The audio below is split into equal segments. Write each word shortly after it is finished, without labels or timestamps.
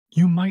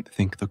You might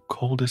think the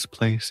coldest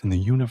place in the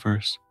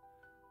universe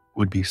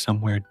would be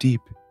somewhere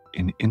deep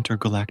in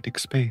intergalactic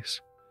space,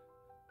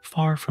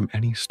 far from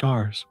any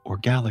stars or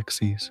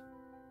galaxies.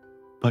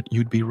 But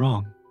you'd be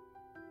wrong.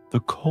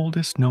 The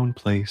coldest known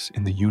place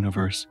in the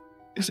universe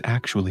is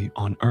actually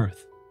on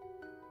Earth,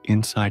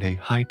 inside a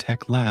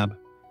high-tech lab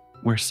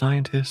where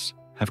scientists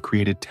have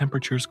created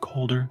temperatures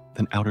colder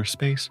than outer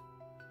space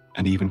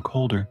and even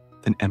colder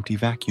than empty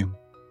vacuum.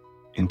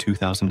 In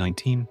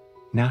 2019,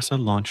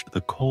 NASA launched the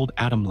Cold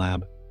Atom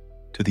Lab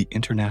to the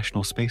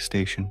International Space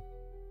Station,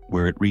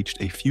 where it reached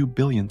a few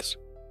billionths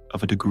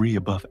of a degree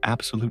above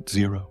absolute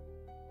zero.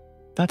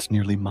 That's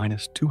nearly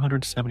minus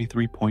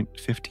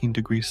 273.15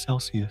 degrees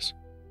Celsius,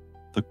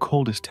 the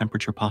coldest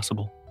temperature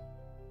possible,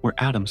 where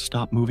atoms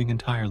stop moving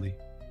entirely.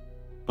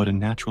 But in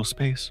natural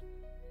space,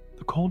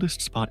 the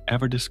coldest spot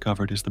ever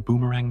discovered is the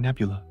Boomerang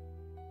Nebula,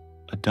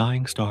 a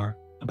dying star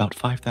about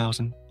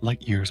 5,000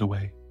 light-years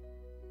away.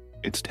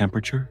 Its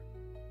temperature?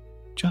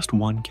 Just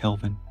 1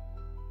 Kelvin,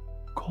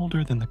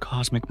 colder than the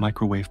cosmic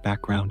microwave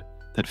background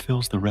that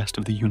fills the rest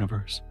of the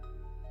universe.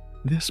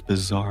 This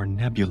bizarre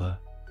nebula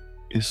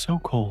is so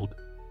cold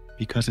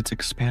because it's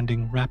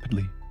expanding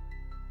rapidly,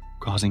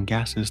 causing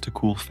gases to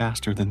cool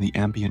faster than the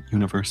ambient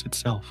universe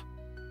itself.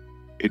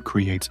 It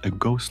creates a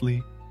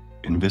ghostly,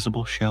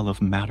 invisible shell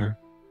of matter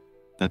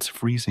that's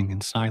freezing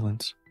in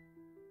silence.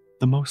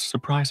 The most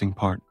surprising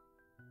part,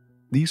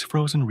 these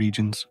frozen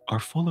regions are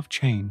full of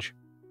change,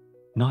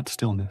 not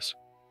stillness.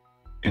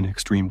 In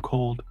extreme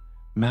cold,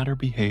 matter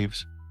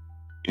behaves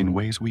in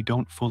ways we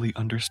don't fully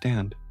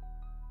understand.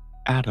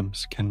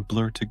 Atoms can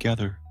blur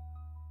together,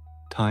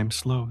 time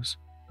slows,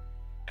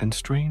 and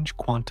strange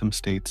quantum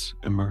states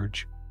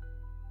emerge.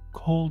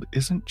 Cold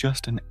isn't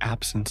just an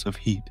absence of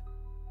heat.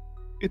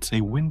 It's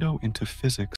a window into physics